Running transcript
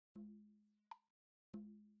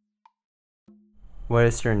What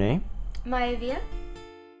is your name? Maia Villa.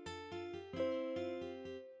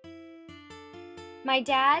 My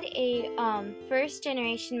dad, a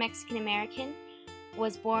first-generation Mexican-American,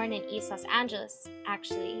 was born in East Los Angeles,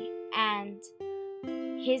 actually, and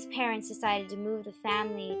his parents decided to move the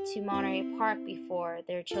family to Monterey Park before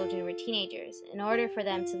their children were teenagers in order for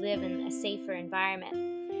them to live in a safer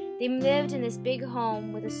environment. They lived in this big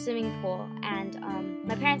home with a swimming pool, and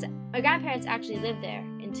my grandparents actually lived there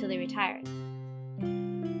until they retired.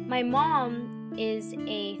 My mom is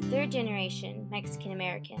a third-generation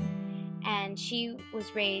Mexican-American, and she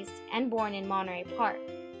was raised and born in Monterey Park.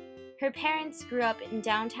 Her parents grew up in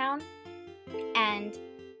downtown, and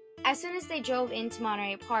as soon as they drove into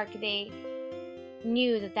Monterey Park, they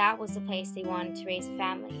knew that that was the place they wanted to raise a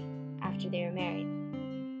family after they were married.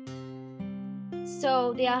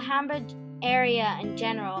 So the Alhambra area in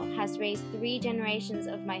general has raised 3 generations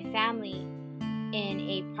of my family in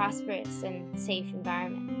a prosperous and safe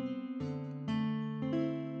environment.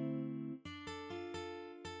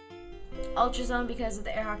 Ultrasound because of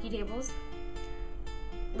the air hockey tables,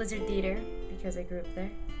 Lizard Theater because I grew up there,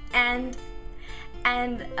 and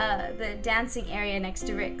the dancing area next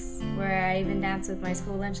to Rick's, where I even dance with my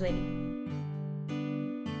school lunch lady.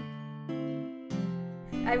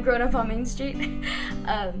 I've grown up on Main Street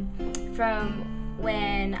from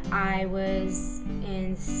when I was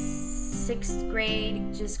in 6th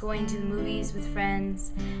grade, just going to the movies with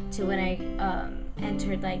friends, to when I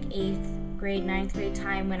entered like 8th grade, 9th grade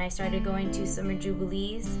time, when I started going to summer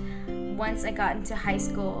jubilees. Once I got into high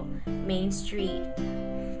school, Main Street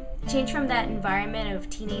changed from that environment of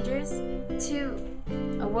teenagers to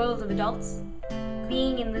a world of adults.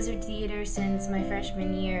 Being in Lizard Theater since my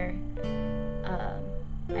freshman year,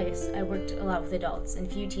 I worked a lot with adults and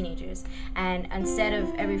few teenagers, and instead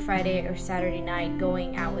of every Friday or Saturday night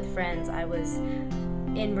going out with friends, I was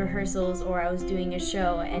in rehearsals or I was doing a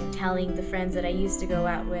show and telling the friends that I used to go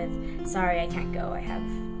out with, sorry, I can't go, I have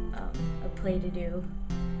a play to do.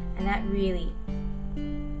 And that really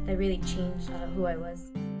changed who I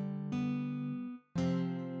was.